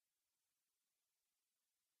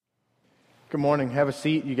Good morning. Have a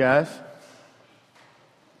seat, you guys.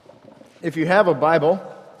 If you have a Bible,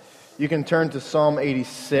 you can turn to Psalm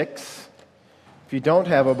 86. If you don't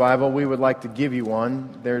have a Bible, we would like to give you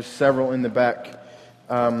one. There's several in the back.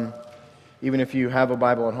 Even if you have a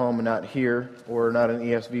Bible at home and not here, or not an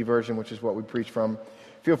ESV version, which is what we preach from,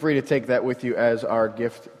 feel free to take that with you as our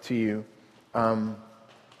gift to you.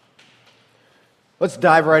 Let's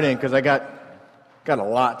dive right in, because I got a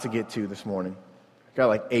lot to get to this morning. Got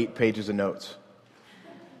like 8 pages of notes.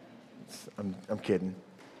 I'm kidding.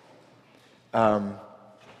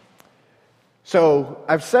 So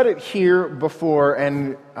I've said it here before,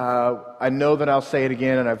 and I know that I'll say it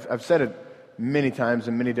again, and I've said it many times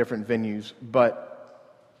in many different venues. But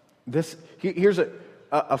here's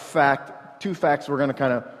a fact, 2 facts we're going to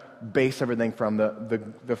kind of base everything from,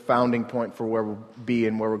 the founding point for where we'll be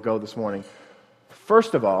and where we'll go this morning.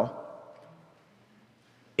 First of all,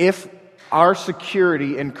 if our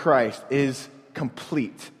security in Christ is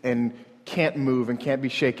complete and can't move and can't be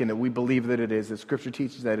shaken, that we believe that it is, that Scripture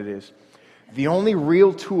teaches that it is, the only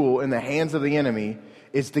real tool in the hands of the enemy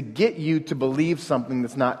is to get you to believe something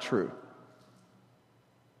that's not true.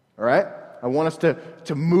 All right? I want us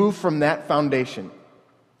to move from that foundation.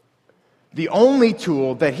 The only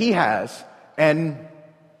tool that he has, and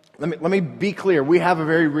let me be clear, we have a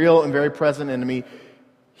very real and very present enemy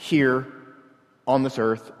here on this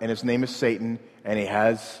earth, and his name is Satan, and he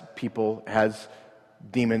has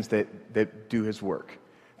demons that do his work.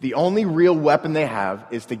 The only real weapon they have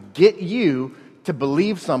is to get you to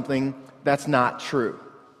believe something that's not true.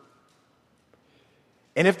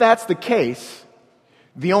 And if that's the case,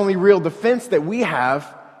 the only real defense that we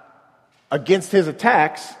have against his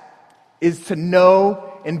attacks is to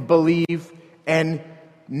know and believe and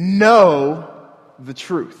know the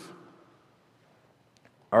truth.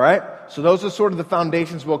 All right? So those are sort of the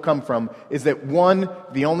foundations we'll come from, is that 1,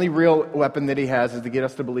 the only real weapon that he has is to get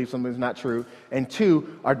us to believe something's not true. And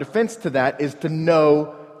 2, our defense to that is to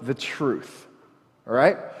know the truth. All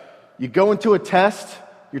right? You go into a test,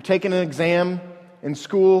 you're taking an exam in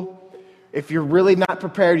school. If you're really not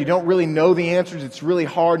prepared, you don't really know the answers, it's really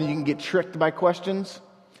hard and you can get tricked by questions.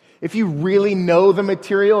 If you really know the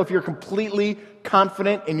material, if you're completely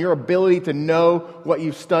confident in your ability to know what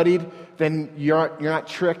you've studied, then you're not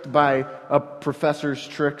tricked by a professor's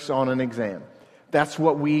tricks on an exam. That's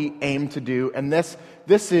what we aim to do. And this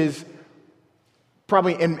is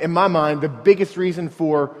probably, in my mind, the biggest reason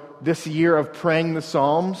for this year of praying the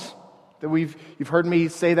Psalms. That you've heard me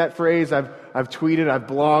say that phrase. I've tweeted, I've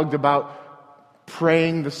blogged about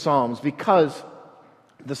praying the Psalms, because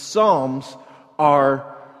the Psalms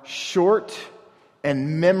are short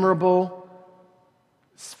and memorable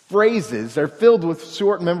phrases. They're filled with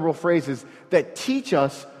short, memorable phrases that teach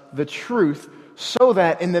us the truth, so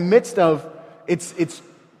that in the midst of it's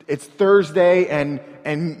Thursday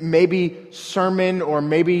and maybe sermon or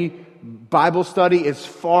maybe Bible study is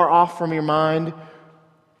far off from your mind,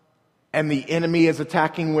 and the enemy is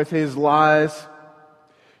attacking with his lies,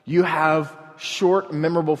 you have short,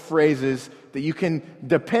 memorable phrases that you can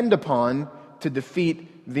depend upon to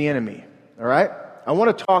defeat the enemy. All right? I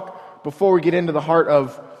want to talk, before we get into the heart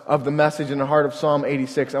of the message and the heart of Psalm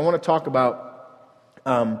 86, I want to talk about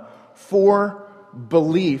 4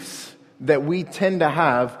 beliefs that we tend to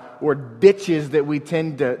have, or ditches that we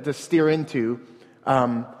tend to steer into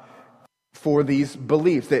for these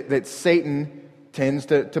beliefs that Satan tends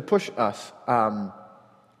to push us.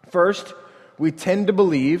 First, we tend to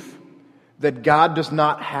believe that God does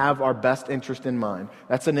not have our best interest in mind.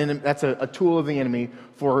 That's a tool of the enemy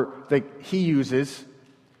that he uses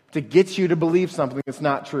to get you to believe something that's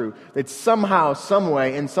not true. That somehow, some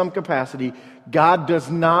way, in some capacity, God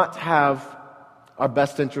does not have our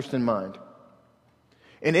best interest in mind.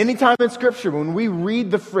 And any time in Scripture, when we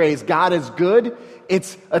read the phrase, God is good,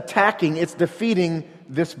 it's attacking, it's defeating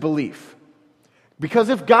this belief. Because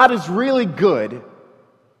if God is really good,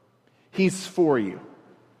 he's for you.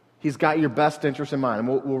 He's got your best interest in mind. And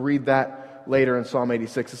we'll read that later in Psalm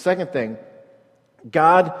 86. The second thing,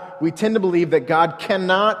 we tend to believe that God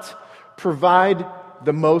cannot provide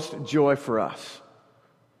the most joy for us.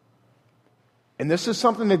 And this is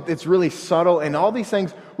something that's really subtle. And all these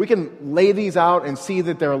things, we can lay these out and see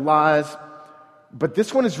that they're lies. But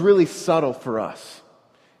this one is really subtle for us.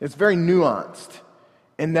 It's very nuanced.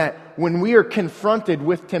 In that when we are confronted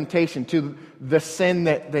with temptation, to the sin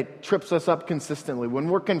that trips us up consistently, when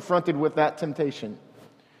we're confronted with that temptation,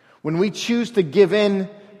 when we choose to give in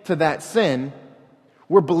to that sin,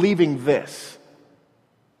 we're believing this: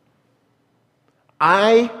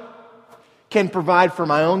 I can provide for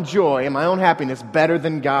my own joy and my own happiness better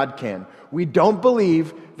than God can. We don't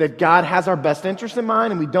believe that God has our best interest in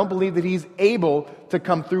mind, and we don't believe that He's able to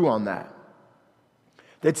come through on that.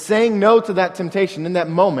 That saying no to that temptation in that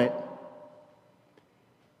moment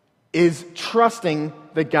is trusting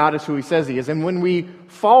that God is who He says He is. And when we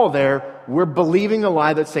fall there, we're believing the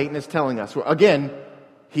lie that Satan is telling us. Again,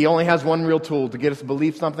 he only has one real tool to get us to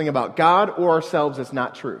believe something about God or ourselves that's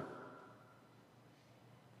not true.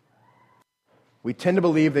 We tend to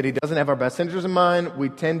believe that He doesn't have our best interests in mind. We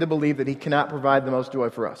tend to believe that He cannot provide the most joy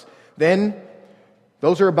for us. Then,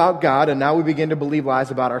 those are about God, and now we begin to believe lies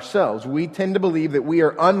about ourselves. We tend to believe that we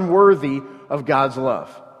are unworthy of God's love.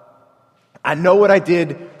 I know what I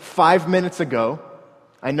did 5 minutes ago.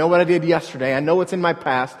 I know what I did yesterday. I know what's in my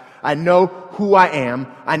past. I know who I am.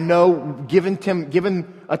 I know, given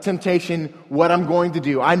a temptation, what I'm going to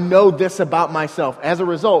do. I know this about myself. As a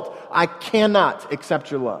result, I cannot accept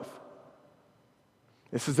your love.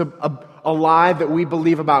 This is a lie that we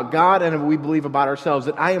believe about God and we believe about ourselves,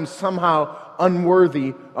 that I am somehow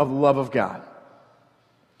unworthy of the love of God.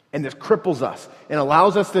 And this cripples us and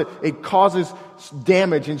allows us it causes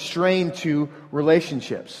damage and strain to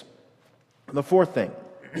relationships. The fourth thing,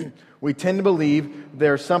 we tend to believe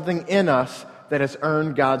there's something in us that has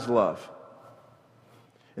earned God's love.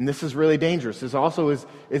 And this is really dangerous. This also is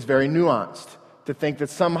very nuanced, to think that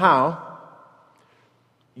somehow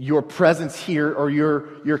your presence here, or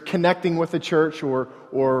you're connecting with the church,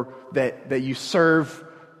 or that you serve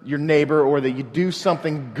your neighbor, or that you do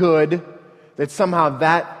something good, that somehow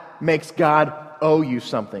that makes God owe you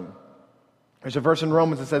something. There's a verse in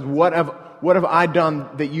Romans that says, what have I done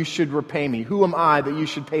that you should repay me? Who am I that you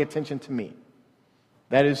should pay attention to me?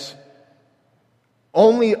 That is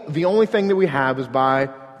the only thing that we have is by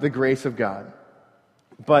the grace of God.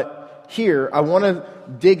 But here, I want to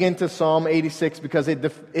dig into Psalm 86 because it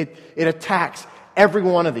attacks every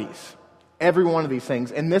one of these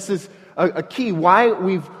things. And this is a key why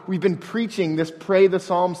we've been preaching this Pray the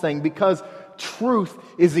Psalms thing, because truth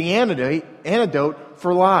is the antidote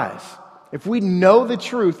for lies. If we know the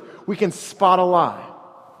truth, we can spot a lie.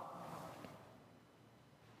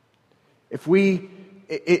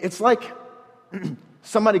 It's like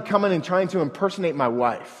somebody coming and trying to impersonate my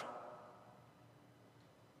wife.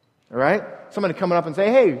 All right? Somebody coming up and say,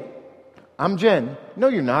 hey, I'm Jen. No,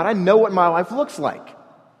 you're not. I know what my life looks like.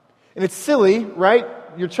 And it's silly, right?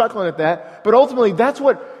 You're chuckling at that. But ultimately, that's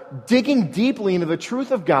what digging deeply into the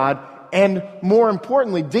truth of God, and more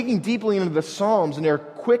importantly, digging deeply into the Psalms and their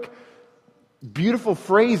quick, beautiful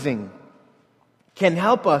phrasing can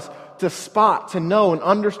help us to spot, to know, and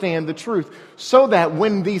understand the truth, so that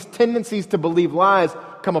when these tendencies to believe lies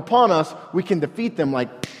come upon us, we can defeat them like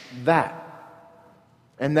that.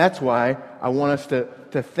 And that's why I want us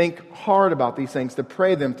to think hard about these things, to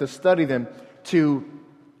pray them, to study them, to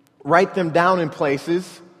write them down in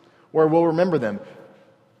places where we'll remember them.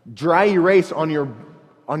 Dry erase on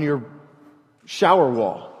your shower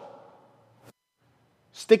wall.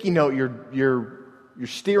 Sticky note your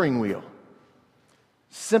steering wheel.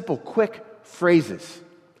 Simple, quick phrases.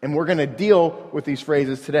 And we're going to deal with these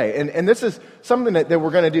phrases today. And this is something that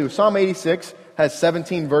we're going to do. Psalm 86 has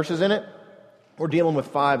 17 verses in it. We're dealing with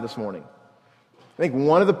 5 this morning. I think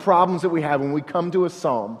one of the problems that we have when we come to a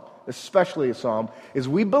psalm, especially a psalm, is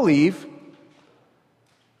we believe,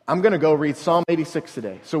 I'm going to go read Psalm 86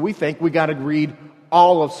 today. So we think we got to read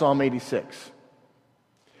all of Psalm 86.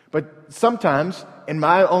 But sometimes, in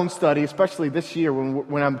my own study, especially this year,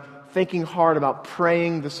 when I'm thinking hard about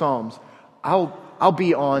praying the Psalms, I'll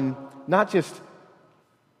be on not just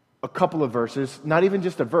a couple of verses, not even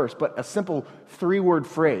just a verse, but a simple 3-word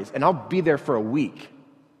phrase, and I'll be there for a week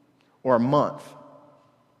or a month.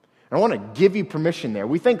 And I want to give you permission there.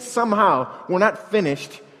 We think somehow we're not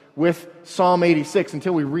finished with Psalm 86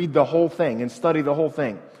 until we read the whole thing and study the whole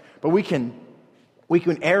thing. But we can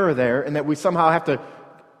err there, and that we somehow have to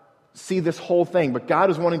see this whole thing. But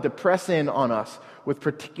God is wanting to press in on us with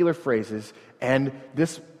particular phrases, and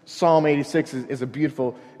this Psalm 86 is a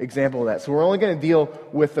beautiful example of that. So we're only going to deal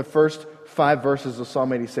with the first 5 verses of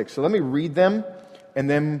Psalm 86. So let me read them, and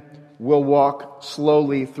then we'll walk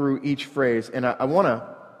slowly through each phrase. And I want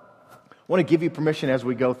to give you permission as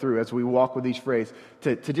we go through, as we walk with each phrase,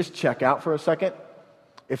 to just check out for a second.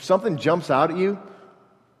 If something jumps out at you,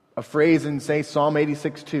 a phrase in, say, Psalm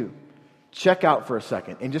 86:2, check out for a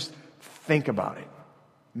second and just think about it.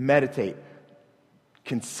 Meditate.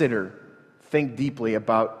 Consider. Think deeply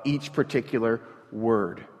about each particular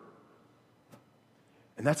word.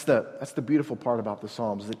 And that's the beautiful part about the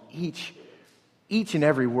Psalms, that each and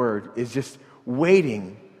every word is just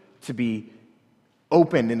waiting to be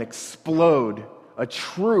opened and explode a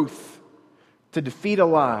truth to defeat a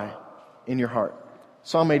lie in your heart.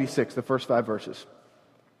 Psalm 86, the first 5 verses.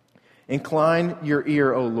 Incline your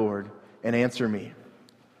ear, O Lord, and answer me,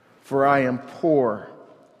 for I am poor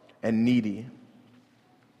and needy.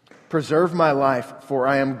 Preserve my life, for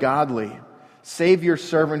I am godly. Save your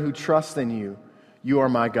servant who trusts in you. You are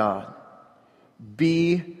my God.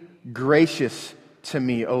 Be gracious to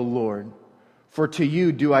me, O Lord, for to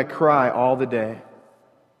you do I cry all the day.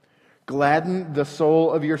 Gladden the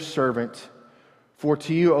soul of your servant, for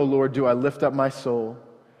to you, O Lord, do I lift up my soul.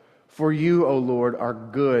 For you, O Lord, are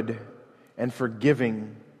good and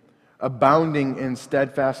forgiving, abounding in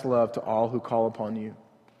steadfast love to all who call upon you.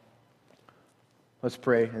 Let's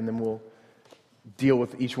pray, and then we'll deal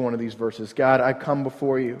with each one of these verses. God, I come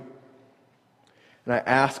before you, and I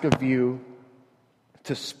ask of you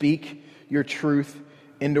to speak your truth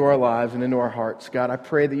into our lives and into our hearts. God, I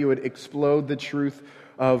pray that you would explode the truth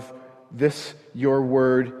of this, your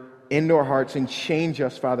word, into our hearts and change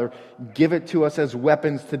us, Father. Give it to us as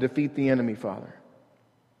weapons to defeat the enemy, Father.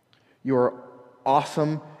 You are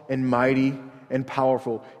awesome and mighty and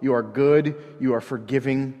powerful. You are good. You are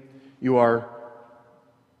forgiving. You are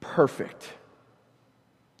perfect.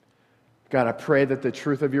 God, I pray that the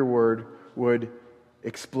truth of your word would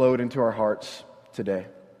explode into our hearts today.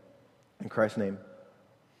 In Christ's name.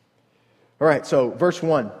 All right, so verse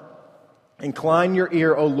 1. Incline your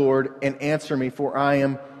ear, O Lord, and answer me, for I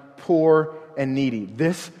am poor and needy.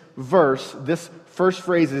 This verse, this first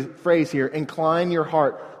phrase here, incline your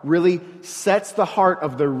heart, really sets the heart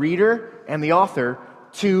of the reader and the author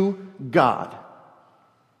to God.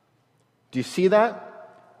 Do you see that?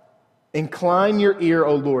 Incline your ear,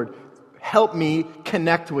 O Lord. Help me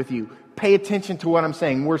connect with you. Pay attention to what I'm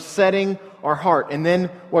saying. We're setting our heart. And then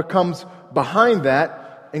what comes behind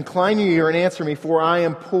that, incline your ear and answer me, for I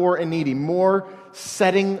am poor and needy. More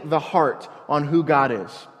setting the heart on who God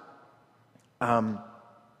is.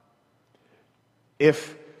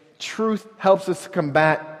 If truth helps us to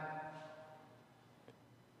combat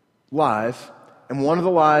lies, and one of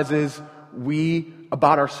the lies is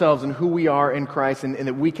about ourselves and who we are in Christ, and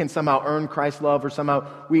that we can somehow earn Christ's love, or somehow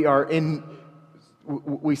we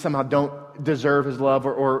somehow don't deserve His love,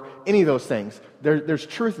 or any of those things. There's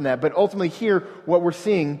truth in that. But ultimately here, what we're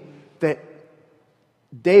seeing, that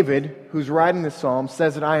David, who's writing this psalm,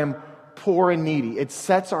 says that I am poor and needy. It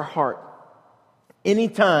sets our heart.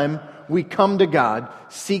 Anytime we come to God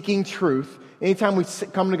seeking truth, anytime we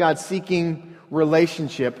come to God seeking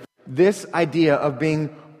relationship, this idea of being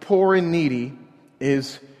poor and needy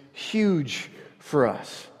is huge for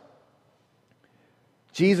us.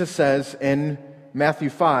 Jesus says in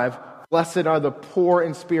Matthew 5, blessed are the poor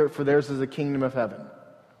in spirit, for theirs is the kingdom of heaven.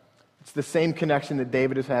 It's the same connection that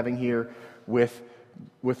David is having here with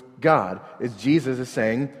God, as Jesus is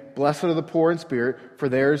saying, blessed are the poor in spirit, for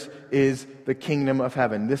theirs is the kingdom of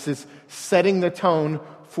heaven. This is setting the tone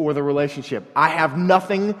for the relationship. I have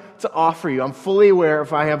nothing to offer you. I'm fully aware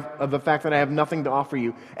of the fact that I have nothing to offer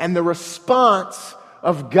you. And the response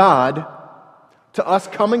of God to us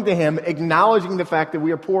coming to Him, acknowledging the fact that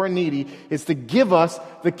we are poor and needy, is to give us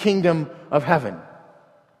the kingdom of heaven.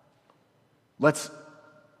 Let's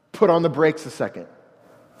put on the brakes a second.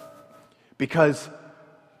 Because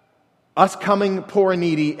us coming poor and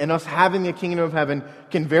needy and us having the kingdom of heaven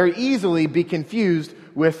can very easily be confused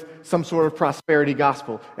with some sort of prosperity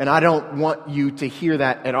gospel. And I don't want you to hear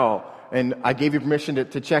that at all. And I gave you permission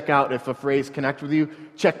to check out if a phrase connects with you.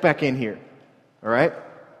 Check back in here. All right?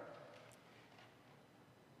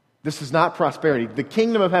 This is not prosperity. The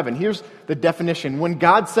kingdom of heaven, here's the definition. When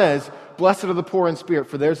God says, blessed are the poor in spirit,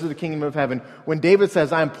 for theirs is the kingdom of heaven. When David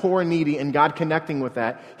says, I am poor and needy, and God connecting with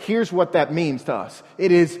that, here's what that means to us.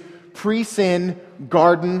 It is pre-sin,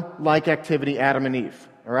 garden-like activity, Adam and Eve.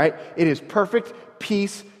 All right? It is perfect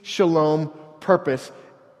peace, shalom, purpose,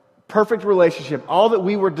 perfect relationship. All that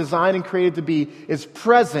we were designed and created to be is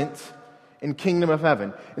present in kingdom of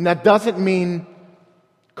heaven. And that doesn't mean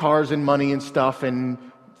cars and money and stuff and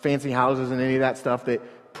fancy houses and any of that stuff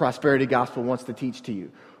that prosperity gospel wants to teach to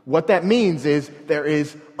you. What that means is there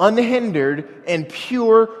is unhindered and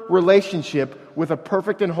pure relationship with a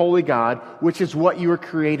perfect and holy God, which is what you were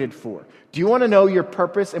created for. Do you want to know your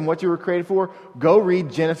purpose and what you were created for? Go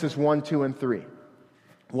read Genesis 1, 2, and 3.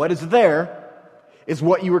 What is there is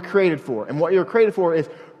what you were created for. And what you were created for is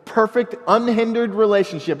perfect, unhindered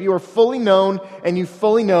relationship. You are fully known and you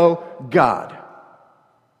fully know God.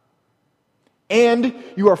 And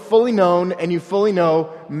you are fully known and you fully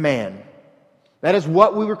know man. That is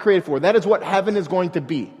what we were created for. That is what heaven is going to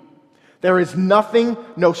be. There is nothing,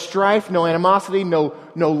 no strife, no animosity, no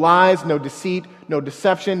lies, no deceit, no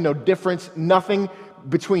deception, no difference, nothing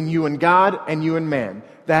between you and God and you and man.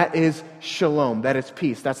 that is shalom, that is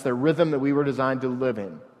peace. That's the rhythm that we were designed to live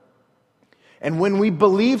in. And when we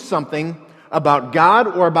believe something about God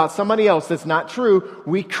or about somebody else that's not true,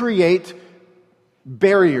 we create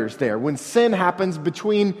barriers there. When sin happens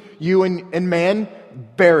between you and man,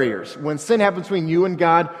 barriers. When sin happens between you and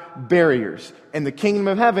God, barriers. And the kingdom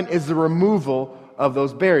of heaven is the removal of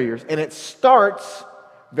those barriers. And it starts,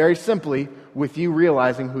 very simply, with you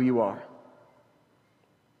realizing who you are.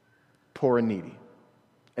 Poor and needy.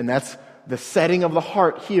 And that's the setting of the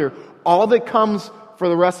heart here. All that comes for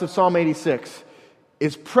the rest of Psalm 86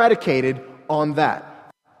 is predicated on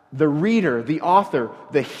that. The reader, the author,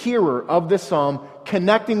 the hearer of this psalm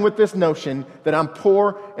connecting with this notion that I'm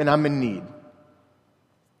poor and I'm in need.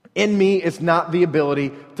 In me is not the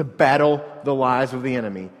ability to battle the lies of the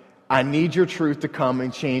enemy. I need your truth to come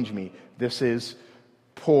and change me. This is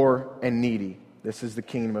poor and needy. This is the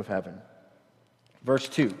kingdom of heaven. Verse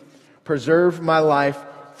 2, preserve my life,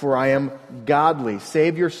 for I am godly.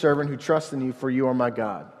 Save your servant who trusts in you, for you are my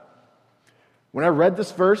God. When I read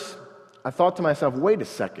this verse, I thought to myself, wait a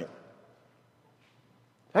second.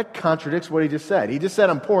 That contradicts what he just said. He just said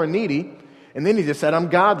I'm poor and needy, and then he just said I'm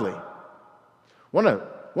godly. One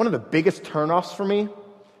of the biggest turnoffs for me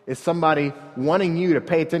is somebody wanting you to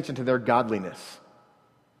pay attention to their godliness.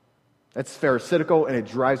 That's pharisaical, and it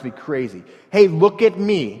drives me crazy. Hey, look at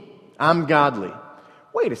me. I'm godly.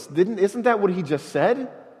 Wait, isn't that what he just said?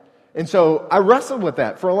 And so I wrestled with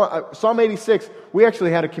that. Psalm 86, we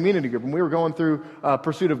actually had a community group, and we were going through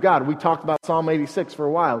Pursuit of God. We talked about Psalm 86 for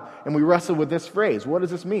a while, and we wrestled with this phrase. What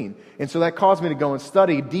does this mean? And so that caused me to go and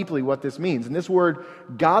study deeply what this means. And this word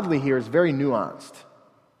godly here is very nuanced.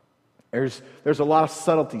 There's a lot of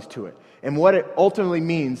subtleties to it. And what it ultimately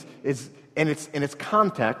means is, in its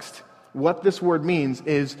context, what this word means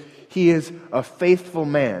is he is a faithful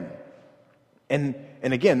man. And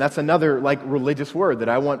again, that's another religious word that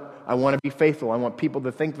I want to be faithful. I want people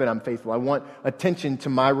to think that I'm faithful. I want attention to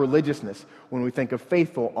my religiousness when we think of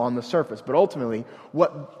faithful on the surface. But ultimately,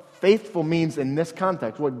 what faithful means in this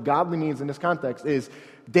context, what godly means in this context is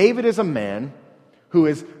David is a man who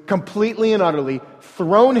has completely and utterly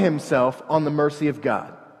thrown himself on the mercy of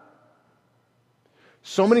God.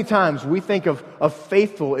 So many times we think of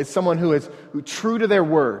faithful as someone who is true to their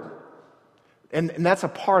word. And that's a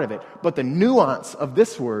part of it. But the nuance of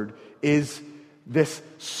this word is this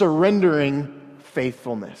surrendering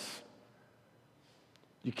faithfulness.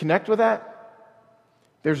 You connect with that?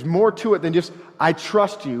 There's more to it than just, I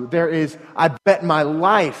trust you. There is, I bet my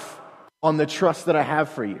life on the trust that I have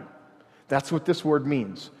for you. That's what this word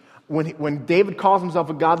means. When David calls himself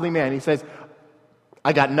a godly man, he says,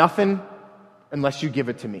 I got nothing unless you give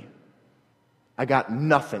it to me. I got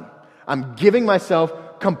nothing. I'm giving myself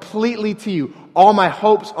completely to you. All my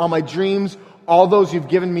hopes, all my dreams, all those you've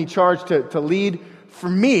given me charge to lead. For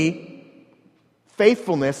me,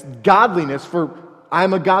 faithfulness, godliness, for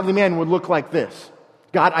I'm a godly man would look like this.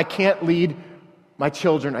 God, I can't lead my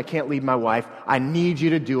children. I can't lead my wife. I need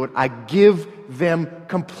you to do it. I give them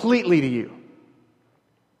completely to you.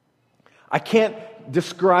 I can't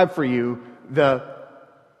describe for you the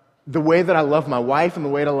way that I love my wife and the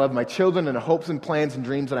way that I love my children and the hopes and plans and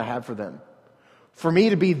dreams that I have for them. For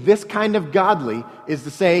me to be this kind of godly is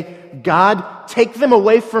to say, God, take them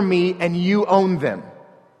away from me and you own them.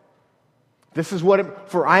 This is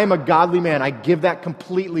for I am a godly man. I give that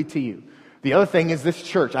completely to you. The other thing is this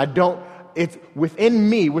church. It's within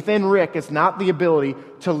me, within Rick, it's not the ability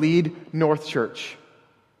to lead North Church.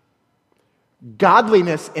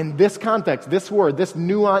 Godliness in this context, this word, this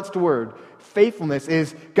nuanced word, faithfulness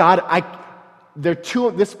is, God,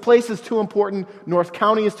 this place is too important, North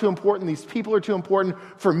County is too important, these people are too important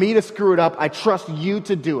for me to screw it up. I trust you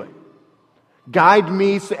to do it. Guide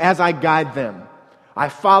me as I guide them. I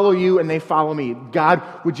follow you and they follow me. God,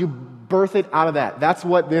 would you birth it out of that? That's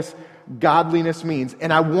what this godliness means.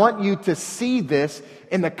 And I want you to see this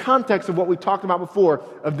in the context of what we talked about before,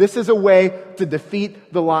 of this is a way to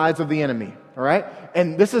defeat the lies of the enemy. All right?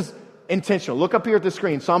 And this is intentional. Look up here at the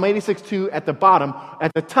screen. Psalm 86:2 at the bottom.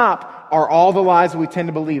 At the top are all the lies that we tend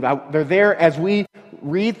to believe. They're there as we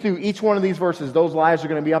read through each one of these verses. Those lies are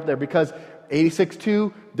going to be up there because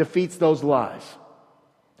 86:2 defeats those lies.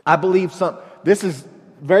 I believe this is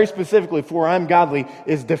very specifically, for I'm godly,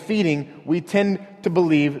 is defeating. We tend to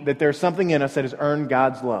believe that there's something in us that has earned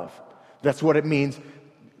God's love. That's what it means.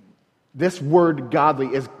 This word godly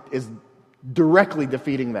is directly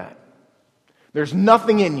defeating that. There's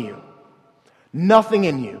nothing in you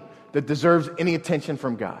that deserves any attention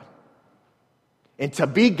from God. And to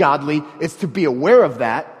be godly is to be aware of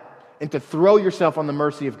that and to throw yourself on the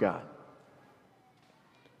mercy of God.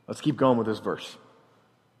 Let's keep going with this verse.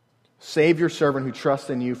 Save your servant who trusts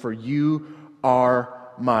in you, for you are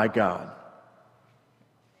my God.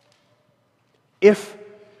 If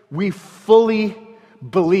we fully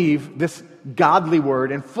believe this godly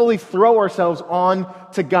word and fully throw ourselves on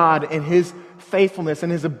to God and His faithfulness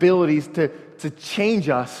and His abilities to change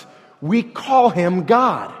us, we call Him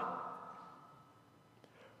God.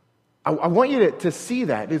 I want you to see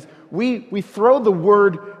that. Is we throw the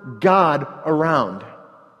word God around.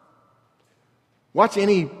 Watch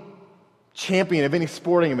any champion of any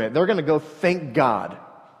sporting event. They're going to go, thank God.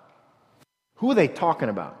 Who are they talking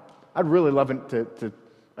about? I'd really love an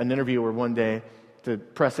interviewer one day to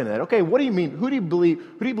press into that. Okay, what do you mean? Who do you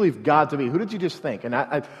believe God to be? Who did you just think? And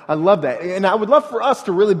I love that. And I would love for us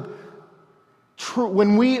to really,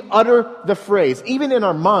 when we utter the phrase, even in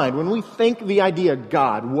our mind, when we think the idea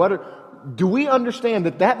God, do we understand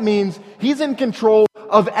that means He's in control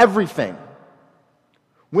of everything?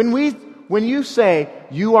 When you say,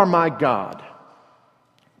 you are my God,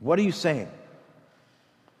 what are you saying?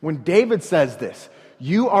 When David says this,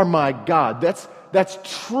 you are my God, that's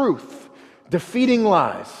truth, defeating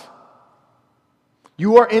lies.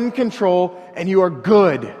 You are in control and you are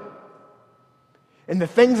good. And the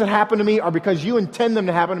things that happen to me are because you intend them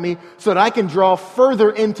to happen to me so that I can draw further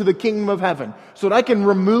into the kingdom of heaven, so that I can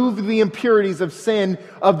remove the impurities of sin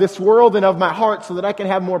of this world and of my heart so that I can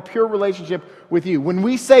have more pure relationship with you. When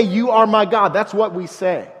we say you are my God, that's what we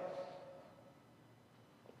say.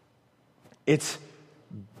 It's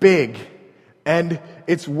big, and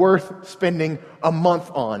it's worth spending a month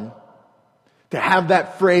on to have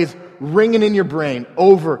that phrase ringing in your brain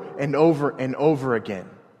over and over and over again.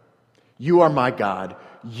 You are my God.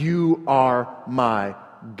 You are my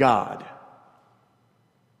God.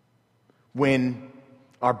 When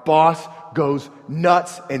our boss goes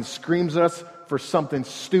nuts and screams at us for something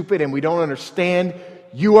stupid and we don't understand,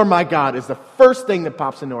 you are my God is the first thing that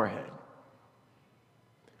pops into our head.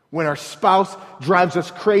 When our spouse drives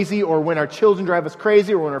us crazy, or when our children drive us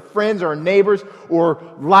crazy, or when our friends or our neighbors or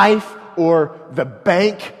life or the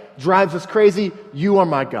bank drives us crazy, you are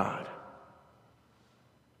my God.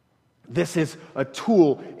 This is a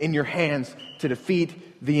tool in your hands to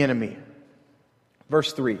defeat the enemy.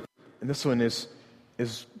 Verse 3, and this one is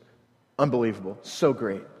unbelievable, so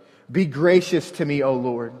great. Be gracious to me, O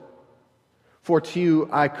Lord, for to you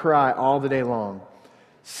I cry all the day long.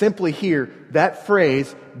 Simply here, that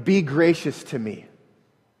phrase, be gracious to me,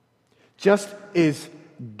 just is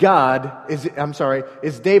David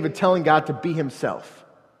telling God to be himself.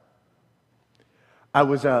 I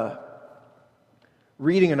was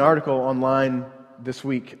reading an article online this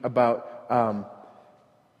week about,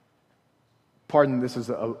 this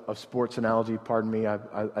is a sports analogy, pardon me, I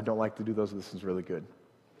don't like to do those, this is really good.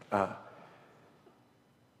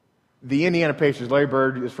 The Indiana Pacers, Larry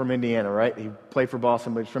Bird is from Indiana, right? He played for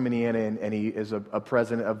Boston, but he's from Indiana, and he is a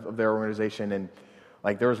president of their organization. And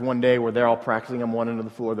like there was one day where they're all practicing on one end of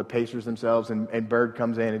the floor, the Pacers themselves, and Bird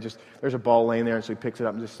comes in and there's a ball laying there, and so he picks it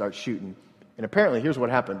up and just starts shooting. And apparently, here's what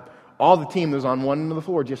happened. All the team that was on one end of the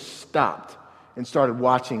floor just stopped and started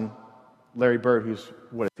watching Larry Bird, who's,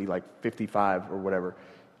 what is he, like 55 or whatever,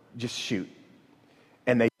 just shoot.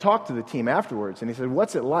 And they talked to the team afterwards, and he said,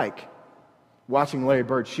 what's it like watching Larry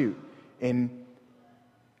Bird shoot? And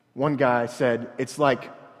one guy said, it's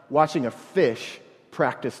like watching a fish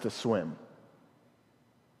practice to swim.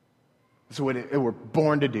 That's what we're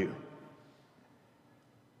born to do.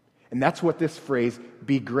 And that's what this phrase,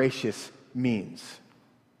 be gracious, means.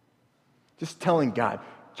 Just telling God,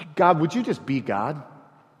 would you just be God?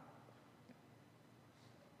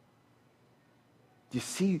 Do you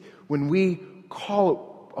see, when we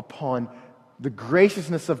call upon the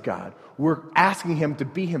graciousness of God, we're asking Him to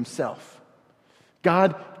be Himself.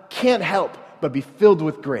 God can't help but be filled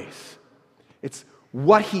with grace. It's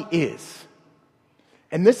what He is.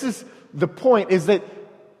 And this is the point, is that,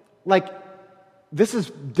 this is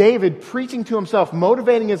David preaching to himself,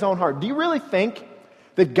 motivating his own heart. Do you really think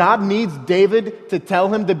that God needs David to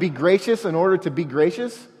tell him to be gracious in order to be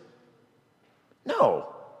gracious?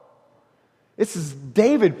 No. This is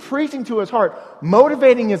David preaching to his heart,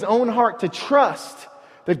 motivating his own heart to trust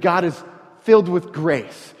that God is filled with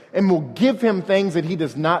grace and will give him things that he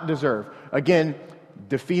does not deserve. Again,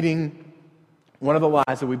 defeating one of the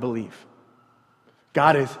lies that we believe.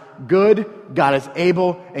 God is good, God is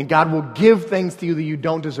able, and God will give things to you that you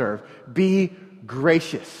don't deserve. Be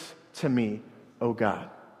gracious to me, O God.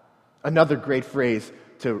 Another great phrase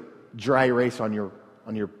to dry erase on your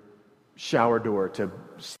shower door, to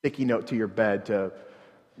sticky note to your bed, to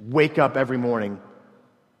wake up every morning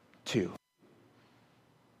to.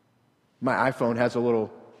 My iPhone has a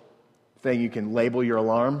little thing you can label your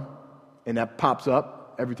alarm, and that pops up.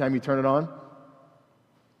 up every time you turn it on?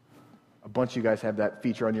 A bunch of you guys have that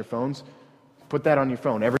feature on your phones. Put that on your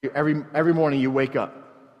phone. Every morning you wake up.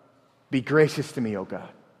 Be gracious to me, O God.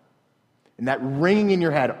 And that ringing in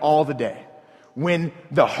your head all the day. When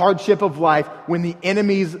the hardship of life, when the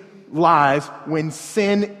enemy's lies, when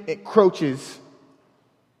sin encroaches,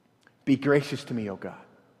 be gracious to me, O God.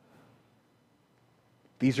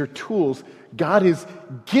 These are tools God has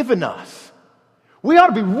given us. We ought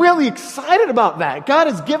to be really excited about that. God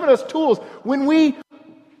has given us tools. When we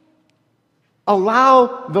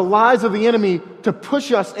allow the lies of the enemy to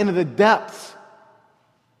push us into the depths,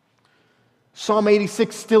 Psalm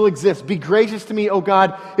 86 still exists. Be gracious to me, O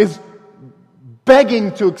God, is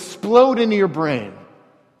begging to explode into your brain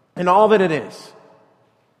and all that it is.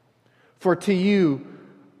 For to you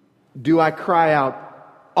do I cry out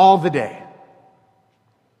all the day.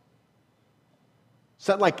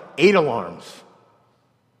 Set like 8 alarms.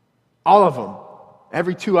 All of them.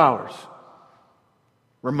 Every 2 hours.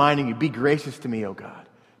 Reminding you, be gracious to me, O God.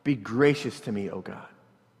 Be gracious to me, O God.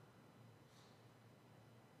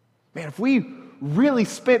 Man, if we really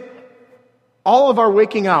spent all of our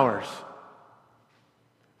waking hours,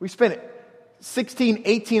 we spent 16,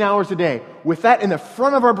 18 hours a day with that in the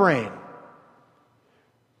front of our brain.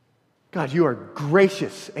 God, you are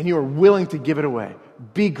gracious and you are willing to give it away.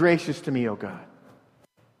 Be gracious to me, O God.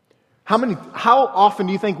 How often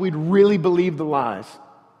do you think we'd really believe the lies?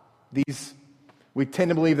 We tend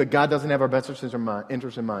to believe that God doesn't have our best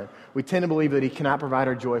interests in mind. We tend to believe that He cannot provide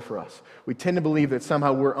our joy for us. We tend to believe that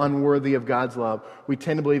somehow we're unworthy of God's love. We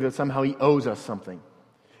tend to believe that somehow He owes us something.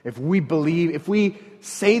 If we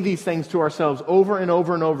say these things to ourselves over and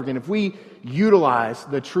over and over again, if we utilize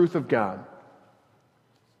the truth of God,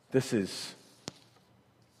 this is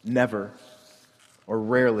never or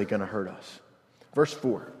rarely going to hurt us. Verse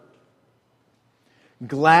 4.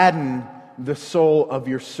 Gladden the soul of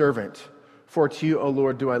your servant, for to you, O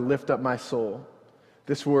Lord, do I lift up my soul.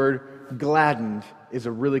 This word, gladdened, is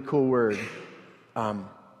a really cool word.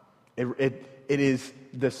 It is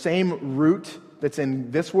the same root that's in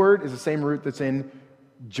this word, is the same root that's in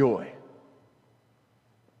joy.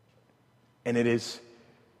 And it is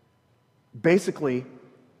basically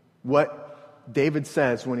what David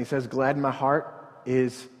says when he says, gladden my heart,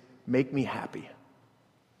 is make me happy.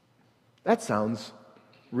 That sounds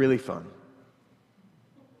really fun.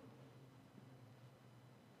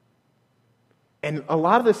 And a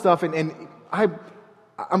lot of this stuff, and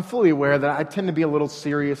I'm fully aware that I tend to be a little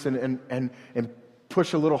serious and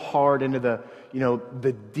push a little hard into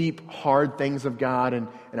the deep, hard things of God, and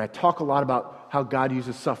I talk a lot about how God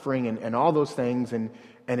uses suffering and all those things, and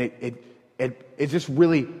it's just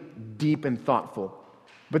really deep and thoughtful.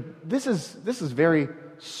 But this is very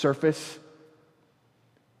surface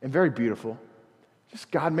and very beautiful. Just,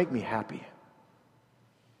 God, make me happy.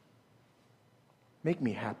 Make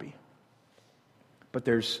me happy. But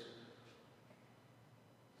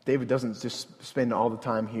David doesn't just spend all the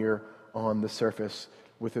time here on the surface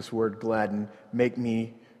with this word gladden. Make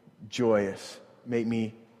me joyous. Make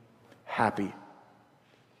me happy.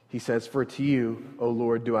 He says, for to you, O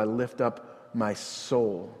Lord, do I lift up my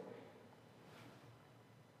soul.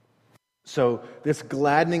 So this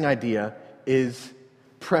gladdening idea is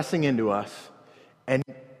pressing into us. And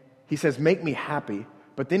he says, make me happy.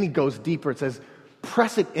 But then he goes deeper. It says,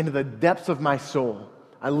 press it into the depths of my soul.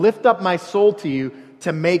 I lift up my soul to you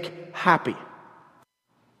to make happy.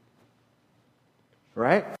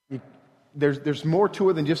 Right? There's more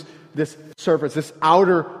to it than just this surface, this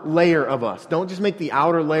outer layer of us. Don't just make the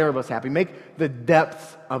outer layer of us happy. Make the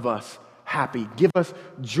depths of us happy. Give us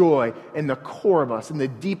joy in the core of us, in the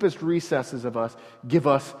deepest recesses of us. Give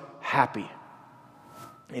us happy.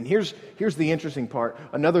 And here's the interesting part.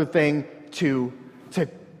 Another thing to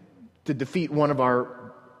defeat one of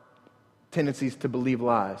our tendencies to believe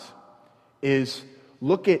lies is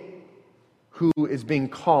look at who is being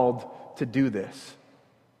called to do this.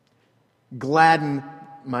 Gladden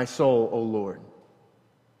my soul, O Lord.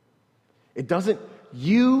 You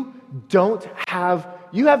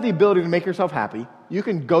have the ability to make yourself happy. You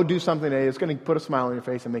can go do something today that's going to put a smile on your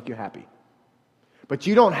face and make you happy. But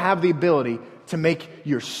you don't have the ability to make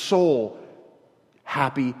your soul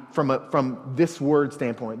happy from this word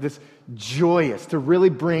standpoint, this joyous, to really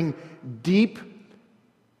bring deep,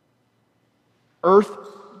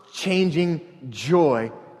 earth-changing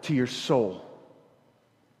joy to your soul.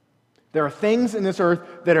 There are things in this earth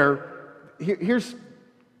that are,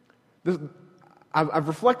 I've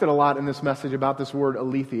reflected a lot in this message about this word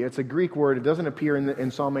aletheia. It's a Greek word. It doesn't appear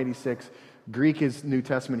in Psalm 86. Greek is New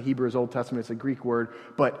Testament, Hebrew is Old Testament. It's a Greek word,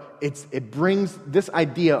 but it brings this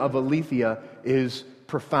idea of aletheia is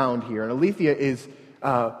profound here. And aletheia is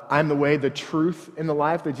I'm the way, the truth, and the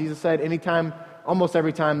life that Jesus said. Almost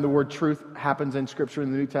every time the word truth happens in Scripture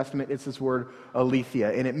in the New Testament, it's this word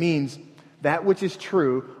aletheia, and it means that which is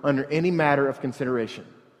true under any matter of consideration.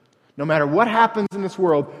 No matter what happens in this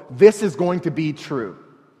world, this is going to be true.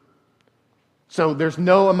 So there's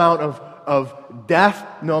no amount of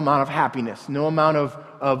death, no amount of happiness, no amount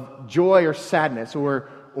of joy or sadness or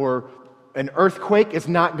an earthquake is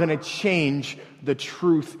not going to change the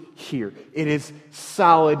truth here. It is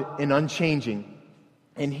solid and unchanging.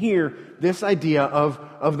 And here, this idea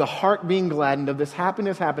of the heart being gladdened, of this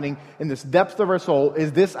happiness happening in this depth of our soul,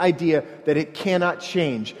 is this idea that it cannot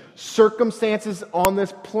change. Circumstances on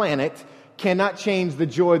this planet cannot change the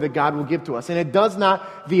joy that God will give to us. And it does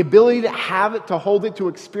not, the ability to have it, to hold it, to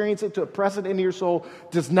experience it, to press it into your soul,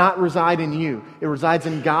 does not reside in you. It resides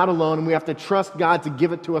in God alone, and we have to trust God to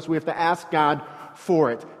give it to us. We have to ask God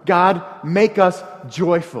for it. God, make us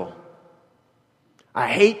joyful. I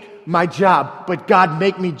hate my job, but God,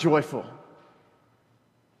 make me joyful.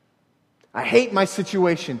 I hate my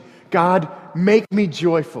situation. God, make me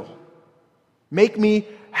joyful. Make me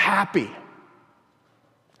happy.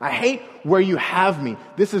 I hate where you have me.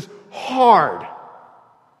 This is hard.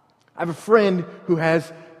 I have a friend who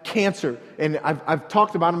has cancer, and I've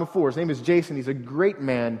talked about him before. His name is Jason. He's a great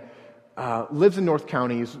man, lives in North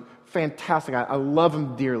County. He's fantastic. I love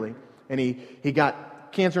him dearly. And he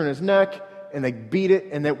got cancer in his neck, and they beat it,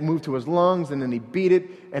 and that moved to his lungs, and then he beat it,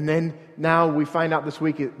 and then now we find out this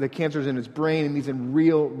week the cancer's in his brain, and he's in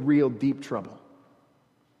real, real deep trouble.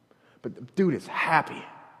 But the dude is happy.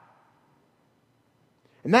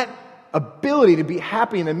 And that ability to be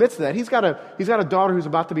happy in the midst of that, he's got a daughter who's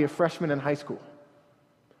about to be a freshman in high school.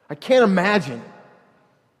 I can't imagine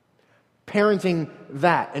parenting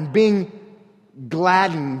that and being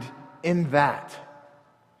gladdened in that.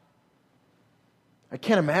 I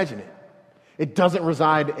can't imagine it. It doesn't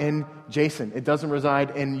reside in Jason. It doesn't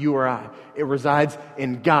reside in you or I. It resides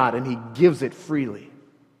in God, and He gives it freely.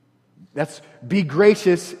 That's be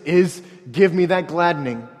gracious is give me that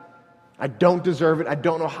gladdening. I don't deserve it. I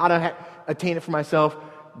don't know how to attain it for myself.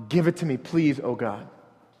 Give it to me, please, oh God.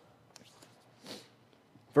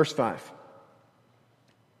 Verse 5.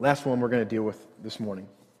 Last one we're going to deal with this morning.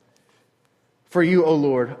 For you, O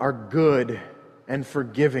Lord, are good and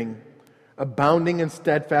forgiving, abounding in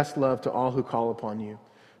steadfast love to all who call upon you.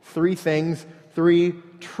 Three things, three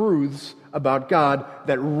truths about God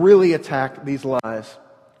that really attack these lies.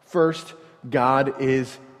 First, God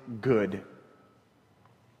is good.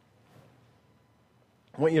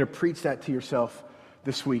 I want you to preach that to yourself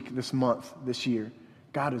this week, this month, this year.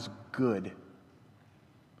 God is good.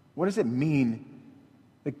 What does it mean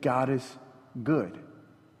that God is good?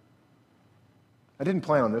 I didn't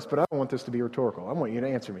plan on this, but I don't want this to be rhetorical. I want you to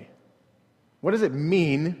answer me. What does it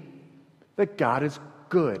mean that God is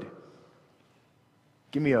good?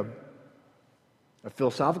 Give me a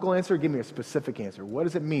philosophical answer, give me a specific answer. What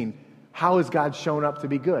does it mean? How has God shown up to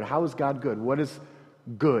be good? How is God good? What is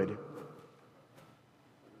good?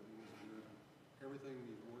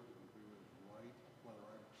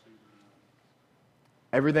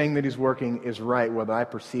 Everything that He's working is right, whether I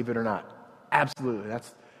perceive it or not. Absolutely.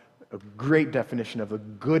 That's a great definition of the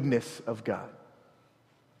goodness of God.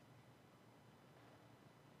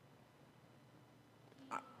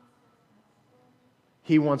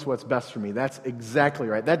 He wants what's best for me. That's exactly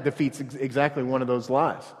right. That defeats exactly one of those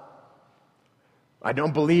lies. I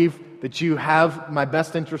don't believe that you have my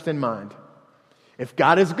best interest in mind. If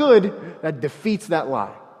God is good, that defeats that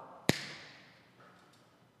lie.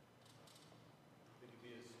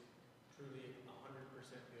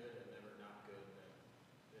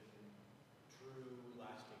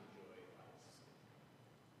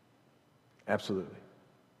 Absolutely.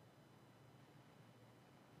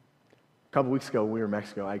 A couple weeks ago, when we were in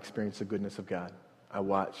Mexico, I experienced the goodness of God. I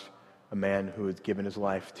watched a man who had given his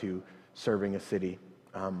life to serving a city.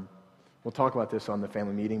 We'll talk about this on the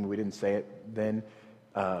family meeting, but we didn't say it then.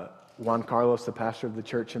 Juan Carlos, the pastor of the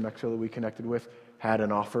church in Mexico that we connected with, had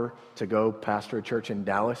an offer to go pastor a church in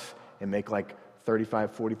Dallas and make like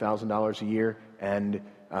 $35,000, $40,000 a year and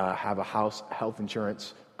have a house, health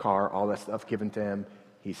insurance, car, all that stuff given to him.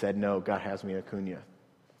 He said, no, God has me in Acuna.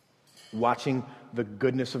 Watching the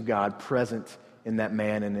goodness of God present in that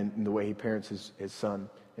man and in the way he parents his son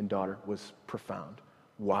and daughter was profound.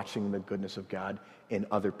 Watching the goodness of God in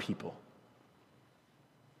other people.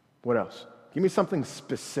 What else? Give me something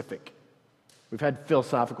specific. We've had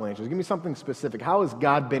philosophical answers. Give me something specific. How has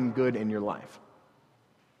God been good in your life?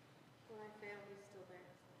 When I fail, He's still there.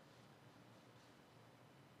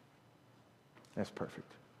 That's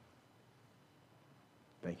perfect.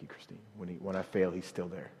 Thank you, Christine. When I fail, He's still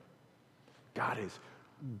there. God is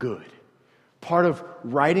good. Part of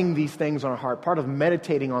writing these things on our heart, part of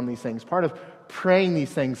meditating on these things, part of praying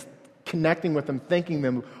these things, connecting with them, thinking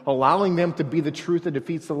them, allowing them to be the truth that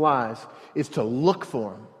defeats the lies, is to look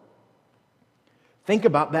for them. Think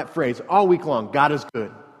about that phrase all week long, God is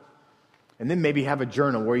good. And then maybe have a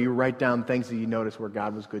journal where you write down things that you notice where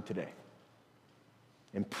God was good today.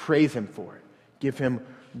 And praise Him for it. Give Him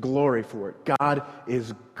glory for it. God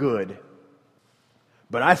is good.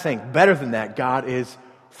 But I think better than that, God is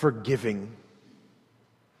forgiving.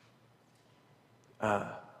 I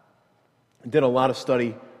did a lot of study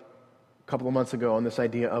a couple of months ago on this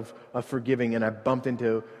idea of forgiving, and I bumped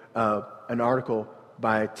into an article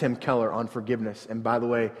by Tim Keller on forgiveness. And by the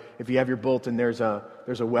way, if you have your bulletin, there's a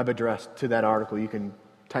web address to that article. You can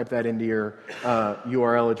type that into your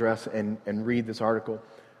URL address and read this article.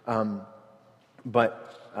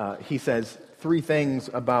 But he says 3 things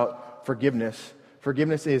about forgiveness.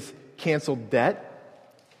 Forgiveness is canceled debt.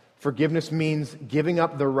 Forgiveness means giving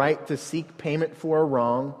up the right to seek payment for a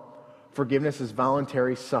wrong. Forgiveness is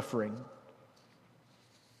voluntary suffering.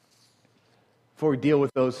 Before we deal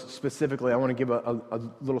with those specifically, I want to give a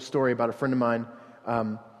little story about a friend of mine.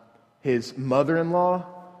 His mother-in-law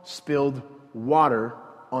spilled water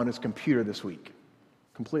on his computer this week.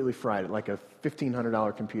 Completely fried it, like a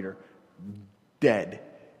 $1,500 computer. Dead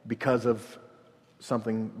because of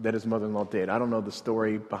something that his mother-in-law did. I don't know the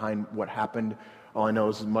story behind what happened. All I know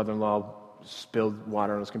is his mother-in-law spilled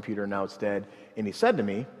water on his computer and now it's dead. And he said to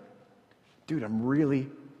me, dude, I'm really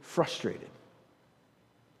frustrated.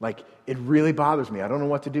 Like, it really bothers me. I don't know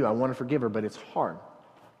what to do. I want to forgive her, but it's hard.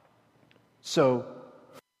 So,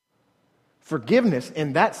 forgiveness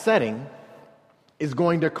in that setting is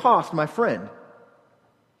going to cost my friend.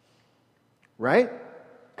 Right?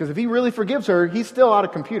 Because if he really forgives her, he's still out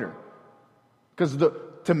of computer. Because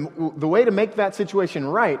the way to make that situation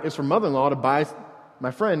right is for mother-in-law to buy my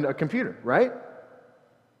friend a computer, right?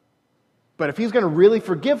 But if he's going to really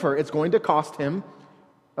forgive her, it's going to cost him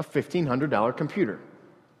a $1,500 computer.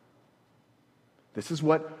 This is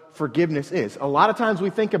what forgiveness is. A lot of times we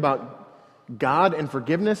think about God and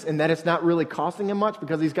forgiveness and that it's not really costing him much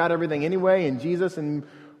because he's got everything anyway and Jesus and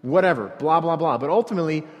whatever, blah, blah, blah. But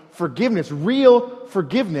ultimately, forgiveness, real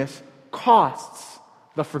forgiveness, costs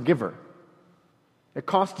the forgiver. It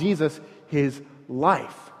cost Jesus his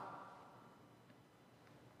life.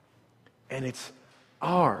 And it's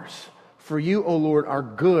ours. For you, O Lord, are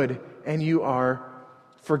good and you are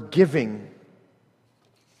forgiving.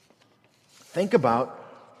 Think about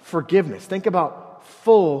forgiveness. Think about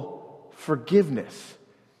full forgiveness.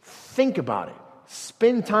 Think about it.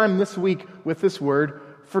 Spend time this week with this word,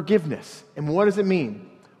 forgiveness. And what does it mean?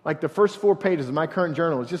 Like the first 4 pages of my current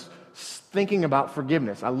journal is just thinking about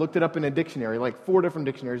forgiveness. I looked it up in a dictionary, like 4 different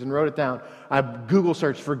dictionaries, and wrote it down. I Google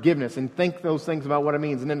searched forgiveness and think those things about what it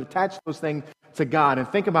means, and then attach those things to God and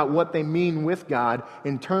think about what they mean with God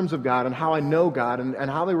in terms of God and how I know God and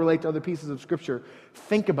how they relate to other pieces of Scripture.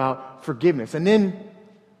 Think about forgiveness and then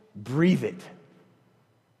breathe it.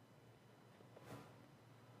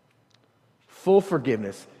 Full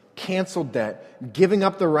forgiveness, canceled debt, giving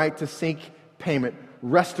up the right to seek payment,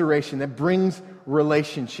 restoration that brings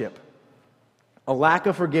relationship. A lack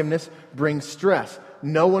of forgiveness brings stress.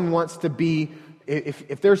 No one wants to be,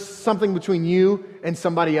 if there's something between you and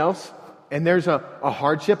somebody else, and there's a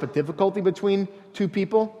hardship, a difficulty between 2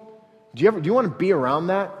 people, do you want to be around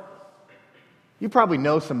that? You probably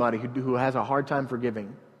know somebody who has a hard time forgiving.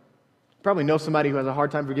 You probably know somebody who has a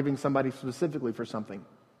hard time forgiving somebody specifically for something.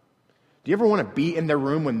 Do you ever want to be in their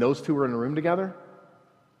room when those 2 are in a room together?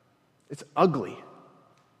 It's ugly.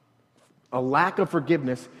 A lack of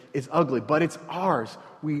forgiveness is ugly, but it's ours.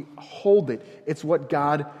 We hold it. It's what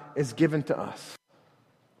God has given to us.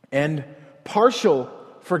 And partial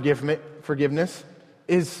forgiveness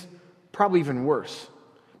is probably even worse.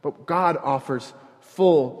 But God offers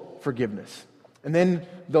full forgiveness. And then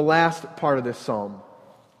the last part of this psalm,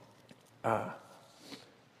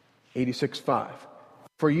 86:5.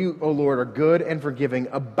 For you, O Lord, are good and forgiving,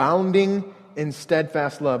 abounding in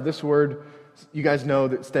steadfast love. This word, you guys know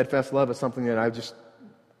that steadfast love is something that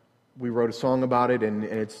we wrote a song about it, and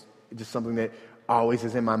it's just something that always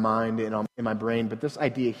is in my mind and in my brain. But this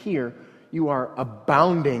idea here, you are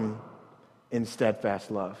abounding in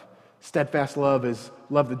steadfast love. Steadfast love is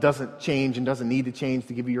love that doesn't change and doesn't need to change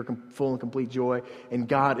to give you your full and complete joy. And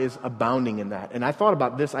God is abounding in that. And I thought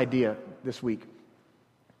about this idea this week.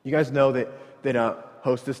 You guys know that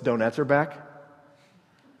Hostess Donuts are back?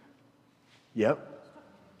 Yep.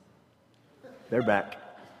 They're back.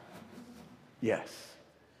 Yes.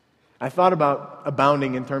 I thought about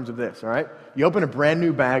abounding in terms of this, all right? You open a brand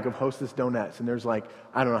new bag of Hostess Donuts, and there's like,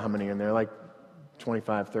 I don't know how many in there, like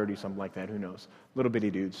 25, 30, something like that, who knows. Little bitty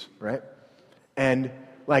dudes, right? And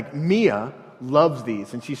like Mia loves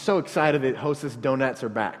these, and she's so excited that Hostess donuts are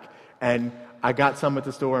back. And I got some at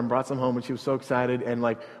the store and brought some home, and she was so excited, and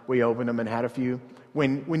like we opened them and had a few.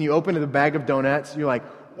 When you open the bag of donuts, you're like,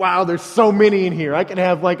 wow, there's so many in here. I can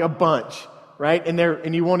have like a bunch, right?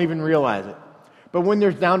 And you won't even realize it. But when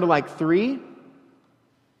there's down to like 3,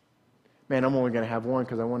 man, I'm only going to have one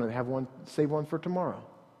because I want to have one, save one for tomorrow.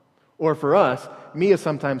 Or for us, Mia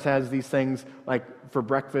sometimes has these things like for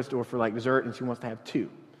breakfast or for like dessert, and she wants to have 2.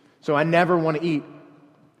 So I never want to eat.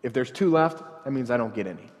 If there's 2 left, that means I don't get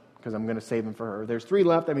any because I'm going to save them for her. If there's 3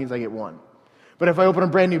 left, that means I get 1. But if I open a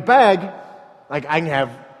brand new bag, like I can have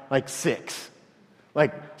like 6.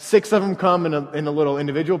 Like 6 of them come in a little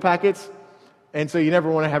individual packets, and so you never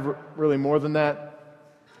want to have really more than that,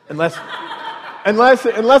 unless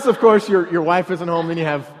of course your wife isn't home. Then you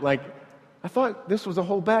have like, I thought this was a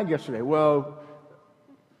whole bag yesterday. Well,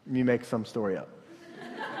 you make some story up.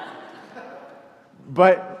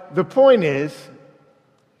 But the point is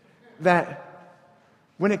that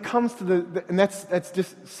when it comes to and that's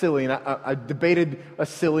just silly, and I debated a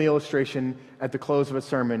silly illustration at the close of a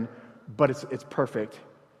sermon, but it's perfect.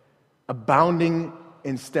 Abounding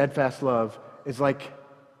in steadfast love is like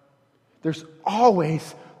there's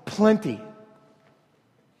always plenty.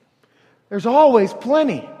 There's always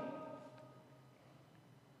plenty.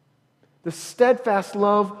 The steadfast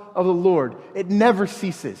love of the Lord, it never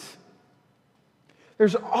ceases.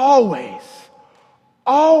 There's always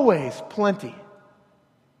plenty.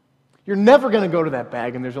 You're never going to go to that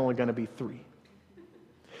bag and there's only going to be 3.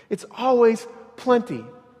 It's always plenty.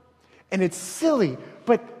 And it's silly,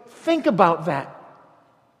 but think about that.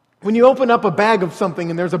 When you open up a bag of something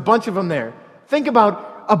and there's a bunch of them there, think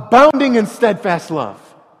about abounding in steadfast love.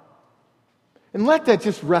 And let that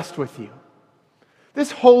just rest with you.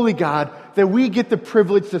 This holy God that we get the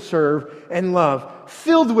privilege to serve and love,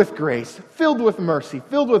 filled with grace, filled with mercy,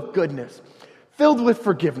 filled with goodness, filled with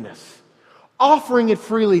forgiveness, offering it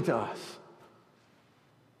freely to us.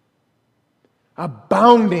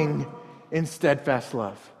 Abounding in steadfast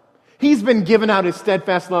love. He's been giving out his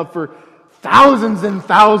steadfast love for thousands and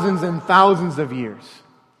thousands and thousands of years.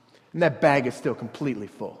 And that bag is still completely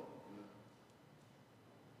full.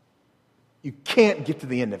 You can't get to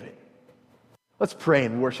the end of it. Let's pray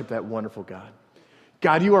and worship that wonderful God.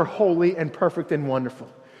 God, you are holy and perfect and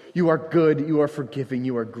wonderful. You are good, you are forgiving,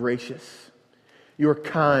 you are gracious. You are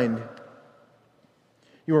kind.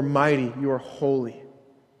 You are mighty, you are holy.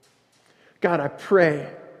 God, I pray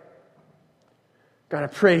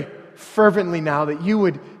fervently now that you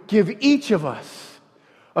would give each of us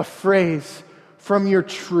a phrase from your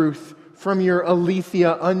truth, from your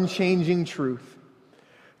aletheia, unchanging truth,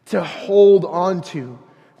 to hold on to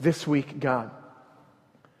this week, God.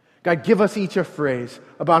 God, give us each a phrase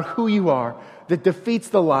about who you are that defeats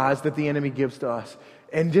the lies that the enemy gives to us,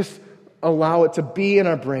 and just allow it to be in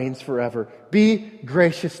our brains forever. Be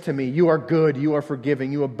gracious to me. You are good. You are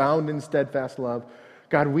forgiving. You abound in steadfast love.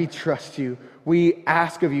 God, we trust you. We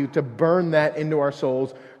ask of you to burn that into our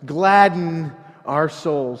souls. Gladden our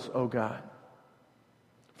souls, O God.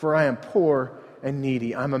 For I am poor and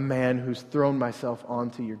needy. I'm a man who's thrown myself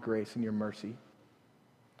onto your grace and your mercy.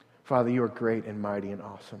 Father, you are great and mighty and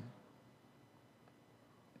awesome.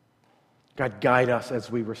 God, guide us as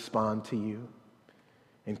we respond to you.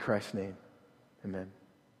 In Christ's name, amen.